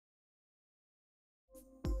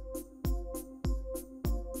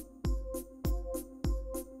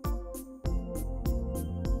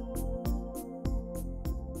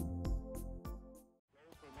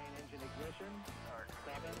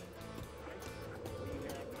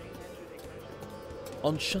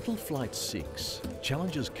On Shuttle Flight 6,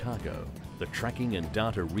 Challenger's cargo, the Tracking and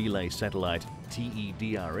Data Relay Satellite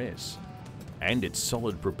TDRES, and its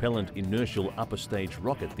solid propellant inertial upper stage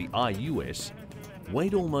rocket, the IUS,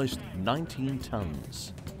 weighed almost 19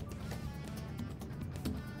 tons.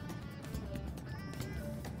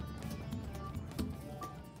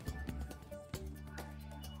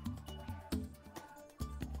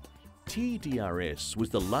 TDRES was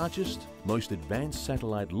the largest, most advanced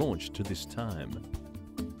satellite launched to this time.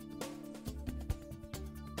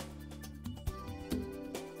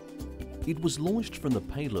 It was launched from the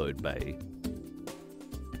payload bay.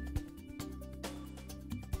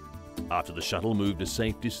 After the shuttle moved a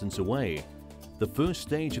safe distance away, the first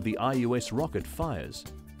stage of the IUS rocket fires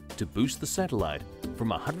to boost the satellite from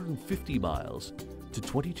 150 miles to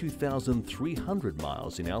 22,300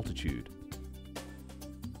 miles in altitude.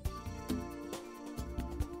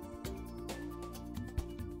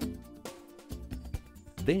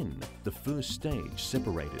 Then the first stage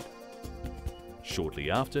separated.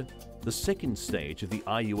 Shortly after, the second stage of the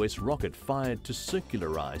IUS rocket fired to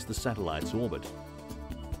circularize the satellite's orbit.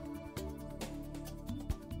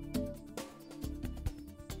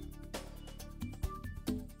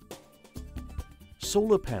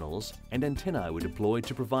 Solar panels and antennae were deployed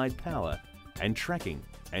to provide power and tracking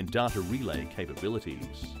and data relay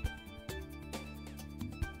capabilities.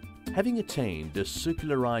 Having attained a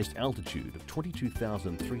circularized altitude of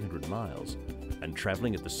 22,300 miles and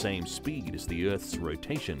traveling at the same speed as the Earth's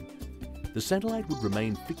rotation, the satellite would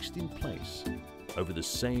remain fixed in place over the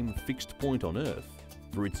same fixed point on Earth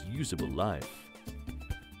for its usable life.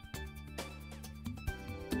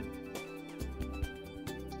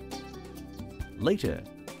 Later,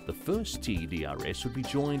 the first TDRES would be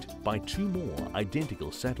joined by two more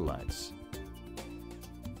identical satellites.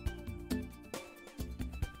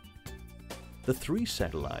 The three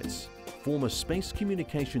satellites form a space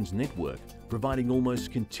communications network providing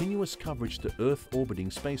almost continuous coverage to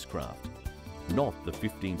Earth-orbiting spacecraft, not the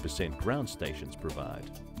 15% ground stations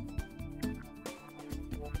provide.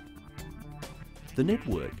 The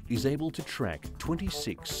network is able to track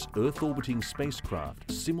 26 Earth-orbiting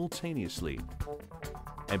spacecraft simultaneously,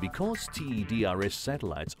 and because TDRES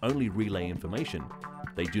satellites only relay information,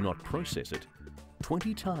 they do not process it.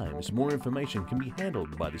 20 times more information can be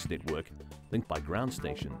handled by this network than by ground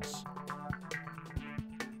stations.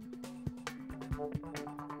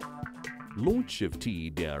 Launch of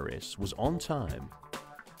TDRES was on time.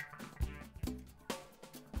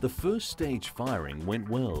 The first stage firing went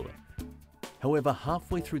well. However,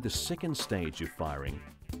 halfway through the second stage of firing,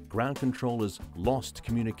 ground controllers lost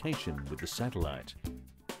communication with the satellite.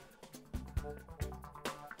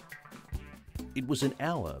 It was an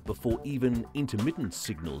hour before even intermittent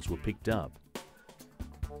signals were picked up.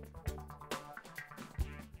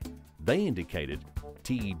 They indicated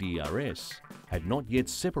TDRES had not yet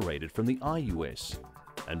separated from the IUS,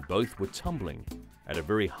 and both were tumbling at a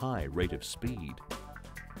very high rate of speed.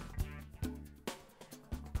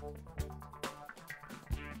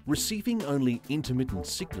 Receiving only intermittent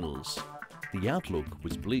signals, the outlook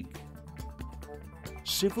was bleak.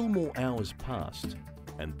 Several more hours passed,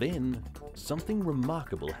 and then something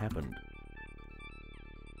remarkable happened.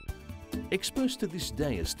 Experts to this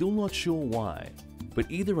day are still not sure why, but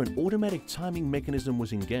either an automatic timing mechanism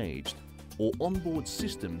was engaged or onboard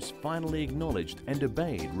systems finally acknowledged and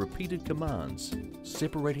obeyed repeated commands,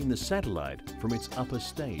 separating the satellite from its upper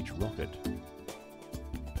stage rocket.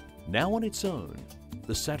 Now on its own,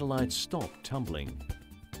 the satellite stopped tumbling.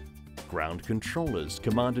 Ground controllers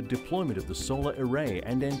commanded deployment of the solar array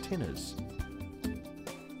and antennas.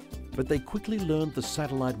 But they quickly learned the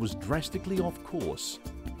satellite was drastically off course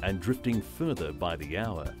and drifting further by the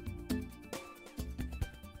hour.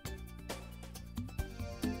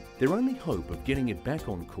 Their only hope of getting it back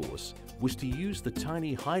on course was to use the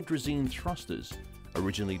tiny hydrazine thrusters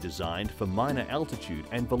originally designed for minor altitude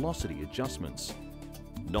and velocity adjustments,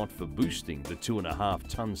 not for boosting the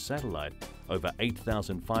 2.5-ton satellite over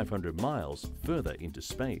 8,500 miles further into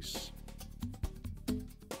space.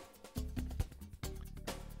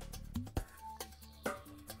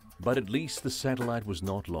 But at least the satellite was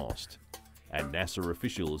not lost, and NASA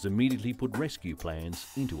officials immediately put rescue plans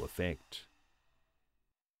into effect.